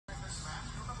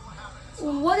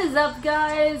What is up,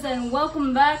 guys, and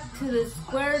welcome back to the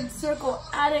Squared Circle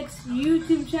Addicts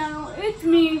YouTube channel. It's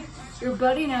me, your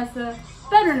buddy Nessa,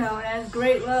 better known as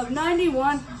Great Love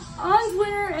 91 on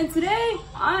Twitter, and today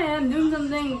I am doing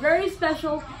something very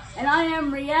special, and I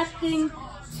am reacting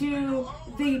to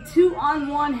the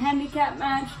 2-on-1 handicap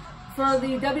match for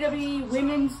the WWE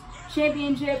Women's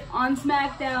Championship on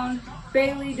SmackDown.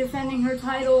 Bayley defending her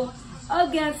title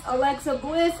against Alexa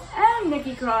Bliss and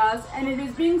Nikki Cross, and it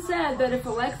is being said that if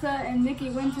Alexa and Nikki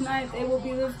win tonight, they will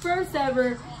be the first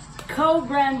ever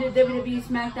co-branded WWE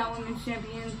SmackDown Women's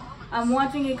Champions. I'm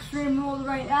watching Extreme Rules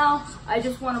right now. I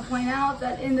just want to point out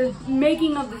that in the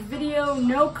making of this video,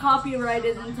 no copyright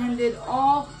is intended.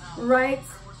 All rights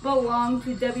belong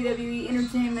to WWE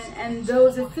Entertainment and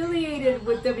those affiliated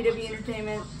with WWE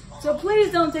Entertainment. So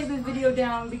please don't take this video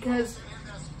down, because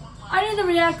I need to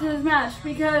react to this match,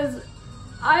 because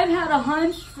I've had a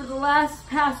hunch for the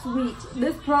past week.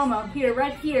 This promo here,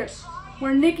 right here,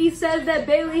 where Nikki says that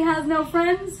Bayley has no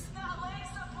friends.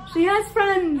 She has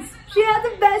friends. She has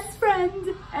a best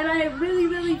friend. And I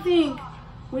really think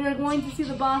we are going to see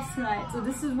the boss tonight. So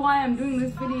this is why I'm doing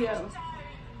this video.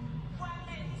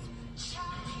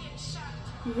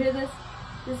 You hear this?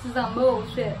 This is on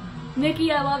bullshit.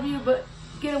 Nikki, I love you, but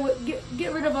get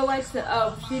rid of Alexa.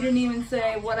 Oh, she didn't even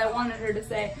say what I wanted her to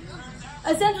say.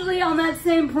 Essentially, on that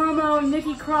same promo,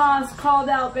 Nikki Cross called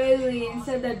out Bayley and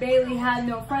said that Bayley had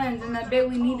no friends and that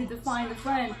Bayley needed to find a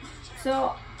friend.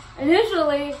 So,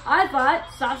 initially, I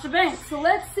thought Sasha Banks. So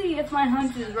let's see if my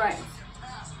hunch is right.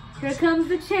 Here comes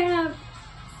the champ.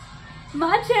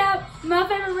 My champ, my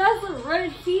favorite wrestler,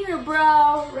 right here,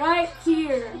 bro. Right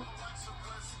here.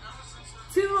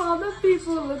 To all the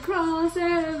people across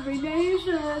every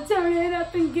nation, turn it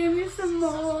up and give me some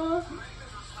more.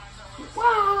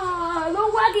 Wow, the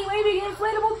wacky waving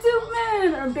inflatable tube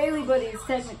man, or Bayley buddies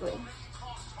technically.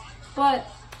 But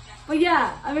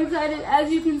yeah, I'm excited.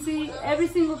 As you can see, every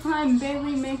single time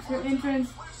Bayley makes her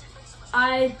entrance,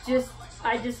 I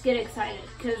just get excited,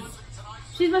 because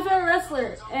she's my favorite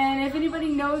wrestler. And if anybody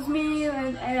knows me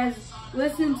and has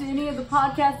listened to any of the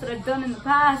podcasts that I've done in the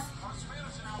past,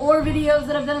 or videos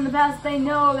that I've done in the past, they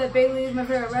know that Bayley is my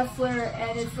favorite wrestler,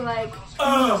 and it's like,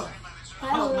 oh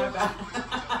my bad.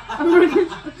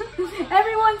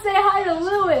 Everyone say hi to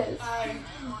Lewis. Hi.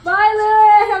 Bye,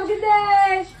 Lewis. Have a good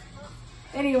day.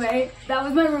 Anyway, that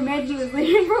was my roommate. He was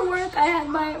leaving for work. I had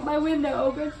my window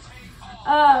open.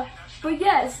 But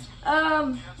yes,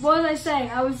 what was I saying?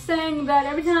 I was saying that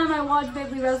every time I watch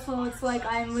Bayley wrestle, it's like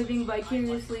I'm living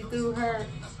vicariously through her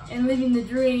and living the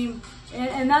dream.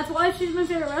 And that's why she's my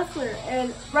favorite wrestler.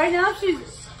 And right now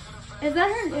is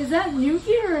that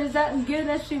Nikki, or is that gear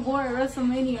that she wore at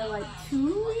WrestleMania like 2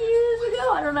 years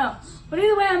ago? I don't know. But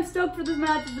either way, I'm stoked for this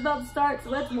match. It's about to start,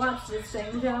 so let's watch this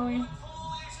thing, shall we?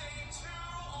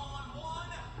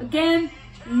 Again,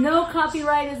 no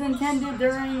copyright is intended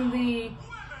during the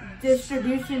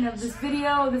distribution of this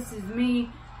video. This is me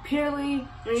purely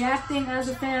reacting as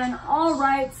a fan. All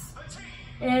rights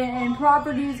and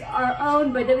properties are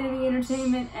owned by WWE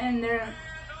Entertainment and their,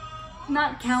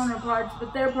 not counterparts,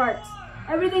 but their parts.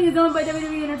 Everything is owned by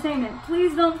WWE Entertainment.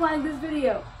 Please don't flag this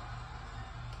video.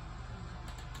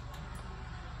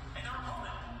 And their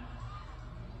opponent,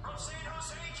 from San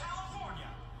Jose, California,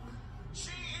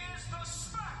 she is the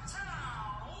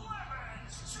SmackDown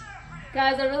Women's Champion.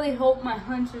 Guys, I really hope my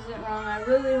hunch isn't wrong. I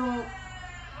really hope.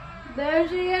 There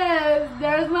she is.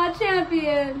 There's my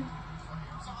champion.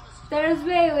 There's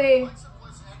Bayley.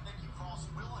 Bliss and Nikki Cross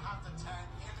will have to tag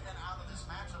in and out of this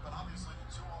matchup, but obviously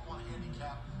the 2-on-1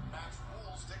 handicap match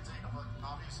rules dictate, but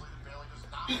obviously that Bayley does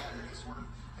not have any sort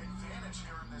of advantage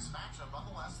here in this matchup.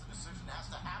 Nonetheless, the decision has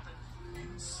to happen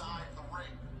inside the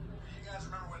ring. You guys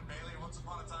remember when Bayley once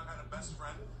upon a time had a best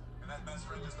friend, and that best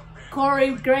friend just abandoned her?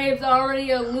 Corey Graves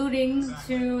already alluding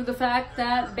to the fact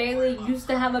that Bayley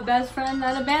used to have a best friend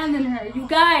that abandoned her.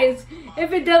 You guys,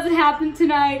 if it doesn't happen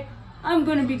tonight, I'm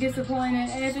going to be disappointed,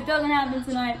 and if it doesn't happen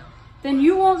tonight, then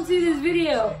you won't see this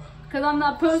video, because I'm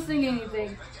not posting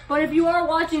anything. But if you are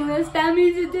watching this, that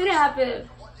means it did happen.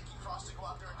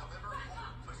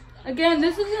 Again,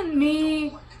 this isn't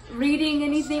me reading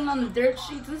anything on the dirt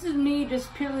sheets. This is me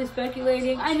just purely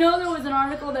speculating. I know there was an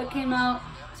article that came out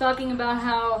talking about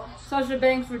how Sasha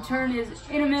Banks' return is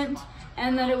imminent,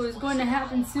 and that it was going to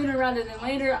happen sooner rather than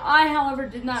later. I, however,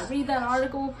 did not read that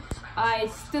article. I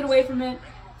stood away from it.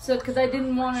 So, because I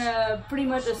didn't want to pretty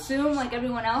much assume like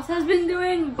everyone else has been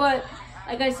doing. But,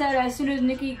 like I said, as soon as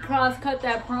Nikki Cross cut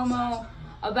that promo,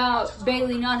 about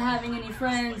Bayley not having any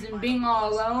friends and being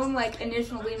all alone, like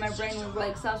initially my brain was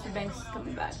like, Sasha Banks is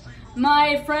coming back.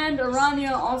 My friend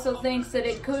Aranya also thinks that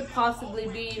it could possibly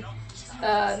be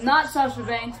not Sasha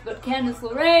Banks, but Candice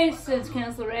LeRae, since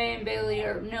Candice LeRae and Bayley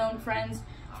are known friends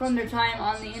from their time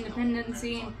on the independent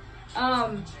scene.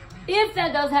 If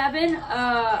that does happen,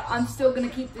 I'm still going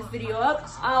to keep this video up.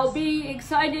 I'll be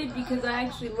excited because I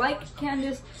actually like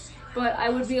Candice, but I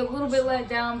would be a little bit let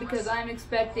down because I'm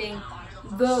expecting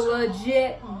the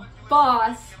legit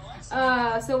boss.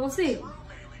 So we'll see.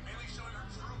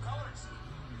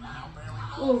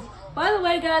 Ooh. By the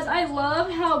way, guys, I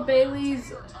love how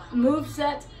Bayley's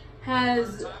moveset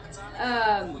has,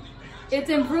 it's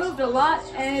improved a lot,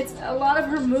 and a lot of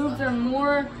her moves are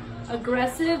more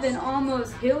aggressive and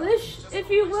almost heelish, if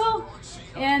you will.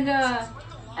 And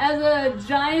as a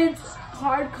giant,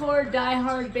 hardcore,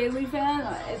 diehard Bayley fan,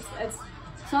 it's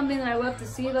something that I love to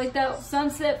see. Like that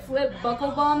sunset flip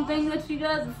buckle bomb thing that she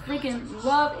does, freaking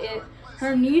love it.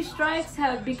 Her knee strikes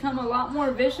have become a lot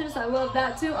more vicious. I love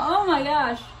that too. Oh my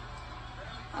gosh.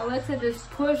 Alexa just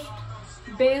pushed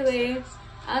Bayley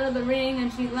out of the ring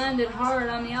and she landed hard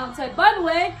on the outside. By the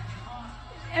way,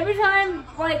 every time,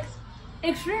 like,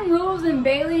 Extreme Rules and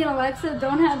Bayley and Alexa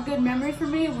don't have good memories for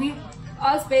me.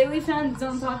 Us Bayley fans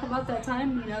don't talk about that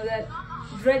time, you know, that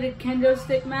dreaded kendo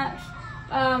stick match.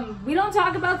 We don't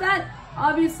talk about that.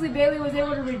 Obviously, Bayley was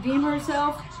able to redeem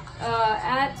herself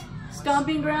at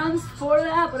Stomping Grounds for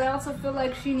that, but I also feel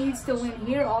like she needs to win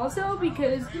here also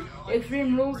because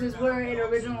Extreme Rules is where it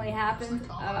originally happened.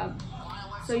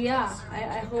 So yeah,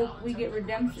 I hope we get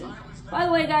redemption. By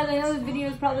the way, guys, I know this video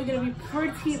is probably going to be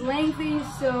pretty lengthy,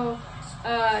 so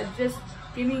just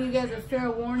giving you guys a fair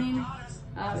warning,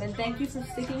 and thank you for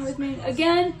sticking with me.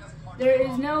 Again, there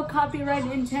is no copyright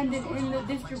intended in the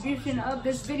distribution of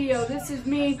this video. This is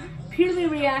me purely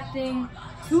reacting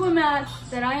to a match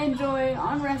that I enjoy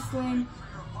on wrestling,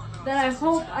 that I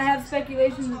hope, I have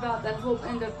speculations about, that hope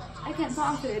end up, I can't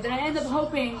talk today, that I end up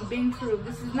hoping being true.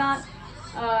 This is not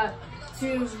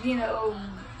to, you know,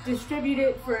 distribute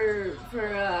it for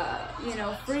you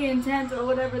know, free intent or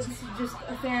whatever. This is just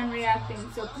a fan reacting.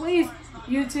 So please,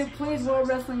 YouTube, please, World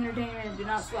Wrestling Entertainment, do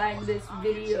not flag this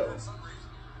video.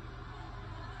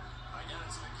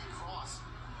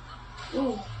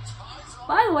 Ooh.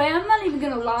 By the way, I'm not even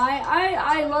gonna lie.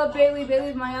 I love Bayley.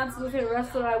 Bayley's my absolute favorite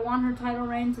wrestler. I want her title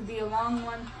reign to be a long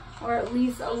one, or at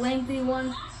least a lengthy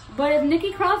one. But if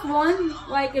Nikki Cross won,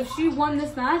 like if she won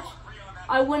this match,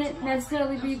 I wouldn't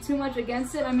necessarily be too much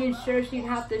against it. I mean, sure, she'd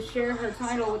have to share her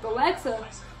title with Alexa,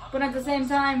 but at the same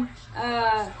time,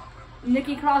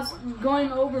 Nikki Cross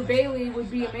going over Bayley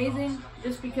would be amazing,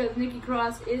 just because Nikki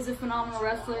Cross is a phenomenal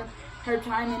wrestler. Her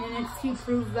time in NXT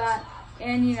proved that.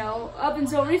 And, you know, up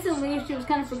until recently, she was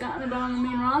kind of forgotten about on the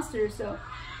main roster. So,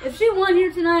 if she won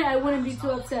here tonight, I wouldn't be too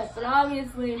upset. But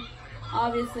obviously,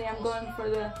 I'm going for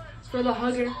the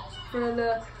hugger, for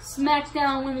the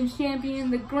SmackDown Women's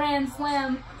Champion, the Grand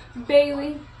Slam,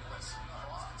 Bayley.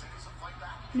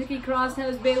 Nikki Cross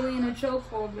has Bayley in a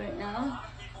chokehold right now.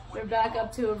 They're back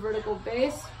up to a vertical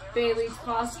base. Bayley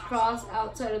tossed Cross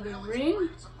outside of the ring.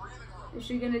 Is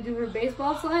she going to do her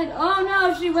baseball slide? Oh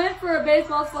no, she went for a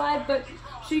baseball slide, but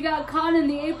she got caught in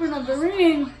the apron of the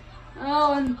ring.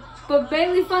 Oh, but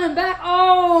Bayley fought back.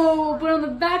 Oh, but on the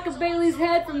back of Bayley's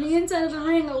head from the inside of the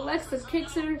ring, Alexa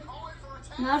kicks her.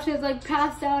 Now she's like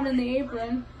passed out in the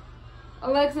apron.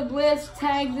 Alexa Bliss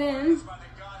tags in.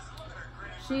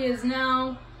 She is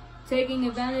now taking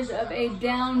advantage of a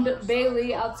downed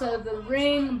Bayley outside of the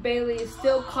ring. Bayley is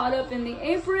still caught up in the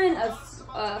apron.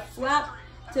 A flap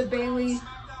to Bayley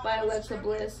by Alexa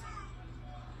Bliss.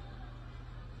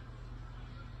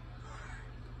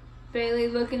 Bayley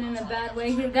looking in a bad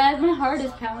way here. Guys, my heart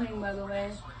is pounding, by the way.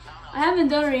 I haven't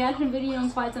done a reaction video in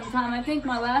quite some time. I think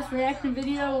my last reaction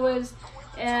video was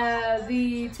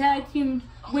the Tag Team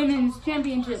Women's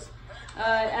Championship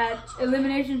at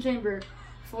Elimination Chamber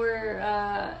for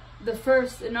the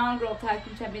first inaugural Tag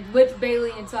Team Champions, which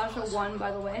Bayley and Sasha won,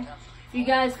 by the way. If you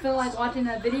guys feel like watching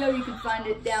that video, you can find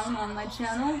it down on my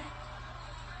channel.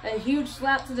 A huge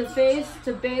slap to the face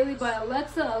to Bayley by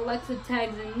Alexa. Alexa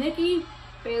tags in Nikki.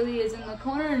 Bayley is in the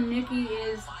corner and Nikki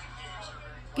is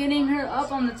getting her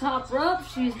up on the top rope.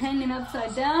 She's hanging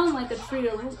upside down like a tree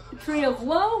of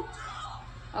woe.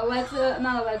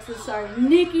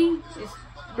 Nikki is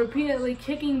repeatedly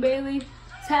kicking Bayley.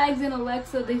 Tags in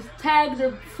Alexa. These tags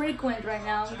are frequent right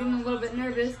now. I'm getting a little bit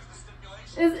nervous.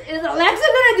 Is Alexa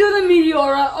gonna do the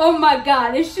Meteora? Oh my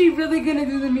god, is she really gonna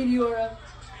do the Meteora?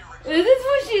 Is this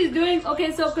what she's doing?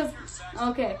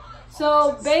 Okay,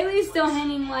 so Bayley's still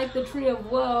hanging like the tree of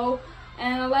woe,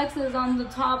 and Alexa is on the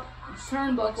top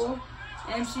turnbuckle,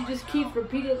 and she just keeps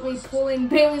repeatedly pulling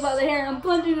Bayley by the hair and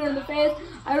punching her in the face.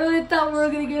 I really thought we were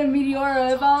going to get a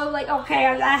Meteora. If I was like,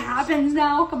 okay, that happens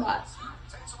now, come on.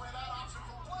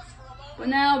 But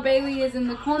now Bayley is in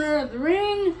the corner of the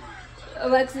ring.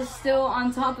 Alexa's still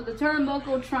on top of the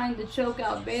turnbuckle trying to choke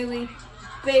out Bayley.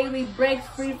 Bayley breaks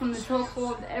free from the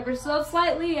chokehold ever so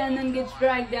slightly and then gets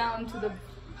dragged down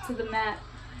to the mat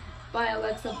by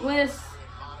Alexa Bliss.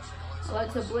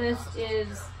 Alexa Bliss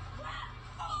is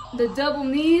the double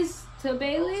knees to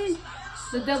Bayley.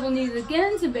 The double knees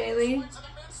again to Bayley.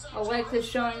 Alexa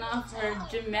showing off her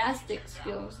gymnastic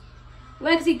skills.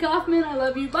 Lexi Kaufman, I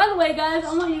love you. By the way, guys,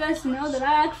 I want you guys to know that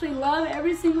I actually love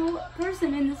every single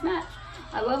person in this match.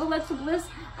 I love Alexa Bliss,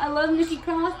 I love Nikki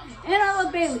Cross, and I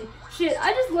love Bayley. Shit,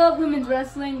 I just love women's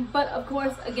wrestling, but of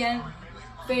course, again,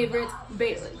 favorite,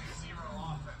 Bayley.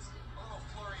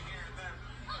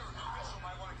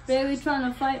 Bayley trying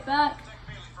to fight back.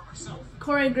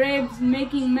 Corey Graves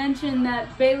making mention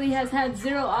that Bayley has had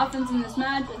 0 offense in this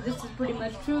match. This is pretty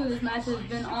much true. This match has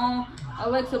been all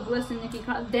Alexa Bliss and Nikki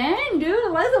Cross. Dang, dude,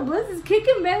 Alexa Bliss is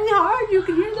kicking Bayley hard. You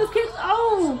can hear those kicks.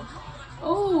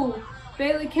 Oh.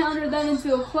 Bayley countered that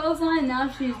into a clothesline. Now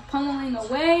she's pummeling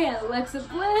away at Alexa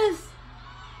Bliss.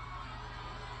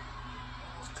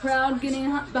 Crowd getting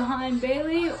behind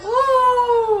Bayley.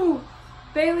 Ooh!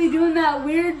 Bayley doing that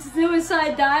weird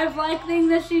suicide dive-like thing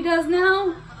that she does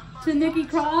now to Nikki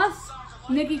Cross.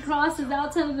 Nikki Cross is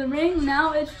outside of the ring.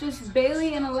 Now it's just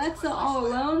Bayley and Alexa all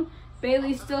alone.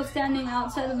 Bayley's still standing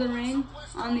outside of the ring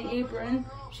on the apron.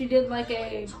 She did like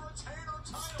a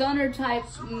stunner type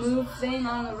move thing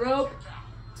on the rope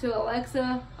to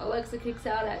Alexa. Alexa kicks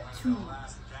out at 2.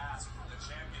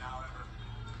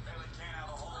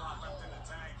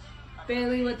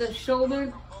 Bayley with a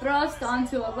shoulder thrust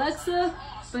onto Alexa,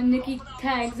 but Nikki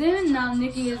tags in. Now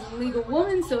Nikki is a legal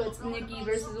woman, so it's Nikki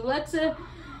versus Alexa.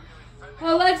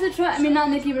 Not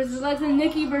Nikki versus Alexa,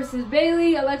 Nikki versus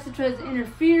Bayley. Alexa tries to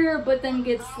interfere, but then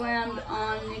gets slammed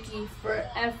on Nikki for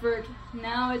effort.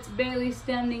 Now it's Bayley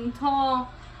standing tall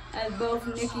as both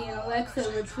Nikki and Alexa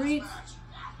retreat.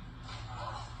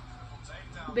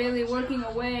 Bayley working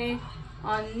away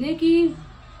on Nikki.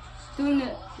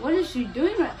 What is she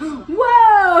doing right?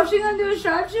 Whoa! She gonna do a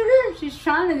sharpshooter? She's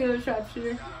trying to do a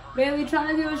sharpshooter. Bayley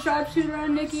trying to do a sharpshooter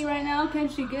on Nikki right now. Can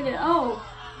she get it? Oh,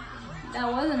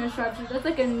 that wasn't a sharpshooter. That's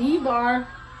like a knee bar.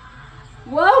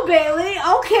 Whoa, Bayley.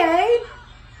 Okay.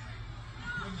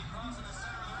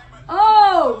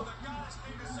 Oh.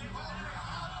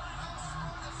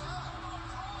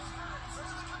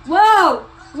 Whoa.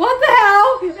 What the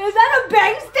hell? Is that a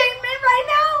bank statement right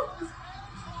now?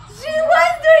 She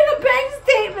was doing a bank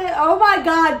statement. Oh my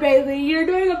God, Bayley, you're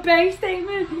doing a bank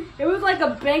statement. It was like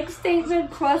a bank statement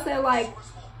plus a leg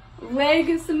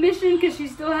submission because she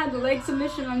still had the leg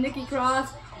submission on Nikki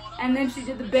Cross, and then she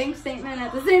did the bank statement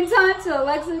at the same time to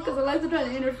Alexa because Alexa tried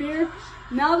to interfere.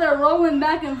 Now they're rolling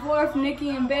back and forth, Nikki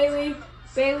and Bayley.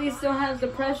 Bayley still has the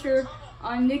pressure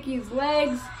on Nikki's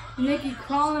legs. Nikki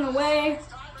crawling away,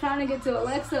 trying to get to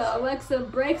Alexa. Alexa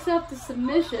breaks up the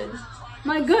submission.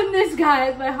 My goodness,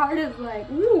 guys, my heart is like,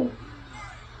 ooh.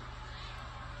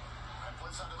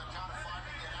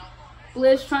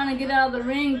 Bliss trying to get out of the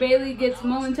ring. Bayley gets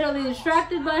momentarily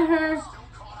distracted by her.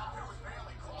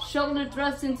 Shoulder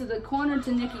thrust into the corner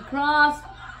to Nikki Cross.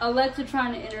 Alexa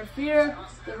trying to interfere.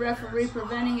 The referee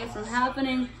preventing it from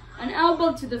happening. An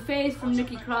elbow to the face from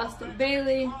Nikki Cross to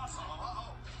Bayley.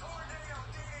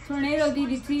 Tornado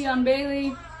DDT on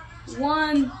Bayley.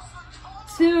 1,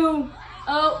 2.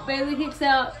 Oh, Bayley kicks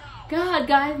out. God,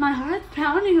 guys, my heart's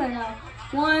pounding right now.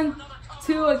 1,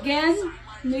 2 again.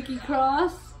 Nikki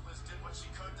Cross.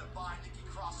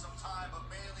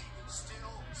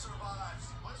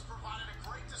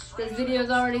 This video is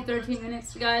already 13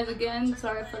 minutes, guys. Again,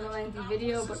 sorry for the lengthy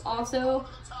video, but also,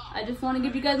 I just want to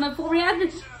give you guys my full reaction.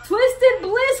 Twisted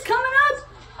Bliss coming up.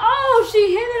 Oh,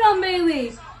 she hit it on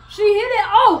Bayley. She hit it.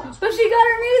 Oh, but she got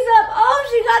her knees up. Oh,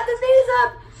 she got the knees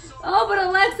up. Oh, but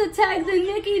Alexa tags in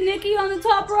Nikki. Nikki on the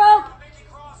top rope.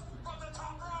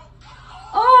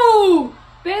 Oh,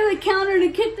 Bayley countered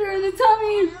and kicked her in the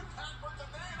tummy.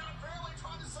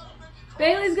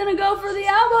 Bayley's going to go for the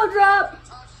elbow drop.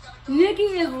 Nikki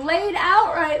is laid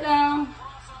out right now.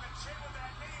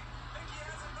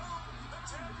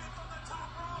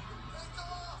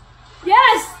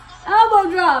 Yes!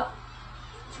 Elbow drop.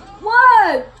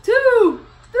 1, 2,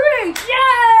 3.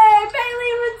 Yay!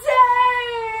 Bayley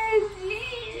retains!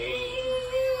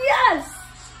 Yes!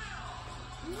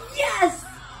 Yes!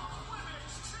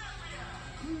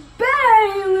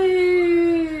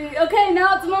 Bayley! Okay,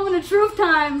 now it's the moment of truth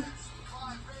time.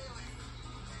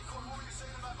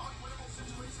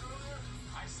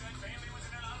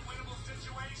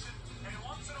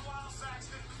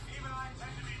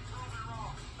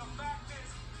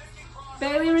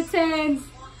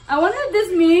 I wonder if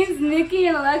this means Nikki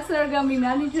and Alexa are gonna be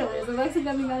mad at each other. Is Alexa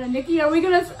gonna be mad at Nikki? Are we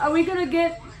gonna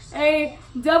get a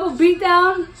double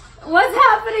beatdown? What's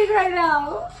happening right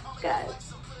now,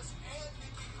 guys?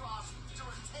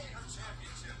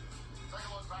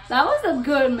 That was a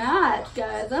good match,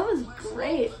 guys. That was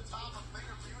great.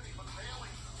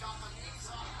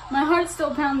 My heart's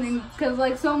still pounding because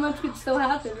like so much could still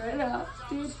happen right now,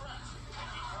 dude.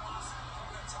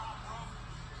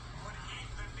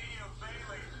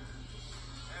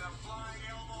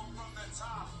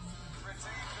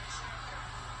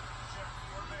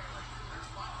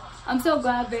 I'm so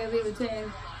glad Bayley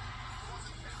retained.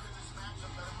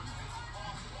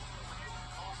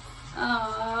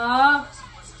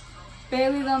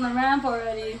 Bayley's on the ramp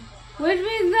already, which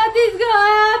means nothing's gonna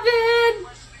happen.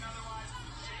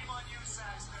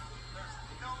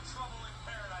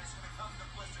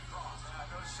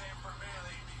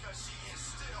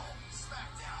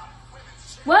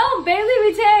 Well, Bayley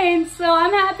retained, so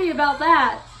I'm happy about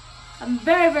that. I'm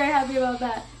very, very happy about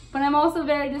that. But I'm also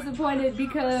very disappointed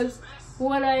because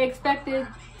what I expected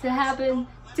to happen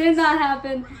did not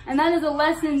happen. And that is a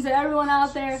lesson to everyone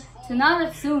out there to not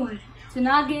assume, to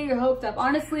not get your hopes up.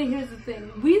 Honestly, here's the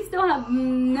thing. We still have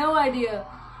no idea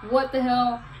what the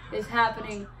hell is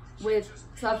happening with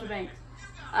Sasha Banks.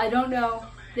 I don't know.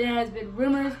 There has been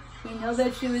rumors. We know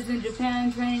that she was in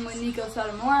Japan training with Nico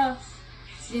Satomura.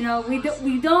 You know, we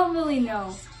don't really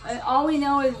know. All we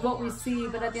know is what we see,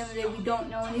 but at the end of the day, we don't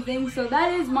know anything. So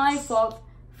that is my fault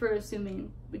for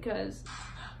assuming because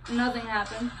nothing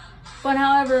happened. But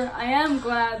however, I am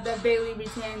glad that Bayley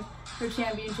retained her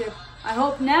championship. I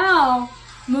hope now,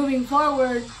 moving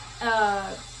forward,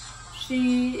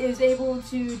 she is able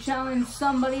to challenge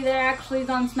somebody that actually is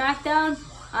on SmackDown.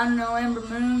 I don't know, Ember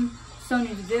Moon,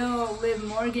 Sonya Deville, Liv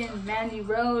Morgan, Mandy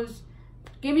Rose.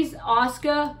 Give me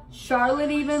Asuka,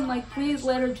 Charlotte even. Like, please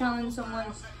let her challenge someone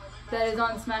that is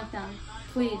on SmackDown.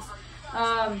 Please.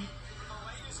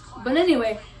 But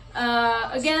anyway,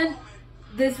 again,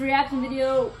 this reaction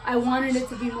video, I wanted it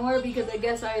to be more because I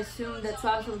guess I assumed that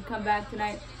Sasha would come back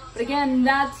tonight. But again,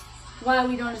 that's why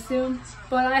we don't assume.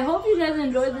 But I hope you guys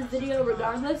enjoyed this video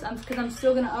regardless, because I'm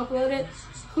still going to upload it.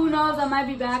 Who knows, I might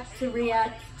be back to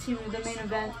react to the main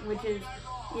event, which is,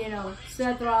 you know,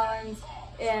 Seth Rollins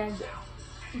and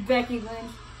Becky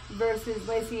Lynch versus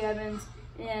Lacey Evans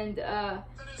and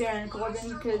Baron Corbin,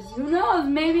 because who knows,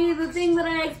 maybe the thing that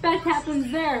I expect happens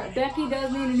there. Becky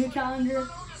does need a new challenger,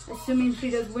 assuming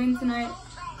she does win tonight,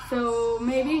 so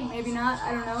maybe not,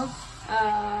 I don't know.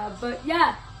 But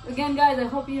yeah, again guys, I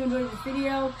hope you enjoyed this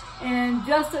video, and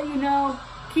just so you know,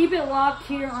 keep it locked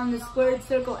here on the Squared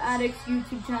Circle Addicts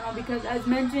YouTube channel, because as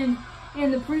mentioned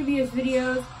in the previous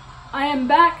videos, I am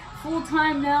back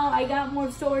full-time now. I got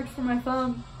more storage for my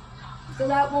phone, so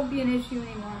that won't be an issue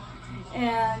anymore.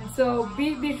 And so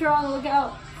be sure on the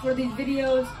lookout for these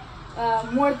videos,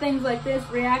 more things like this,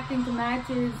 reacting to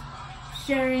matches,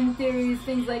 sharing theories,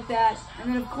 things like that. And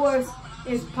then of course,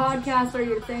 if podcasts are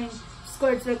your thing,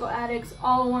 Squared Circle Addicts,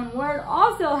 all one word,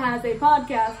 also has a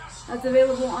podcast that's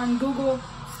available on Google,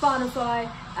 Spotify,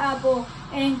 Apple,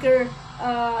 Anchor.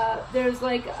 There's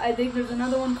like, I think there's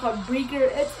another one called Breaker.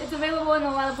 It's available in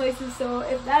a lot of places, so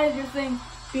if that is your thing,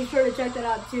 be sure to check that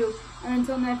out too. And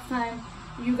until next time,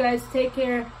 you guys take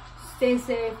care, stay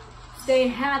safe, stay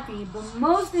happy, but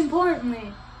most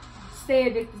importantly, stay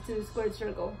addicted to the Squared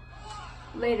Circle.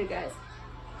 Later, guys.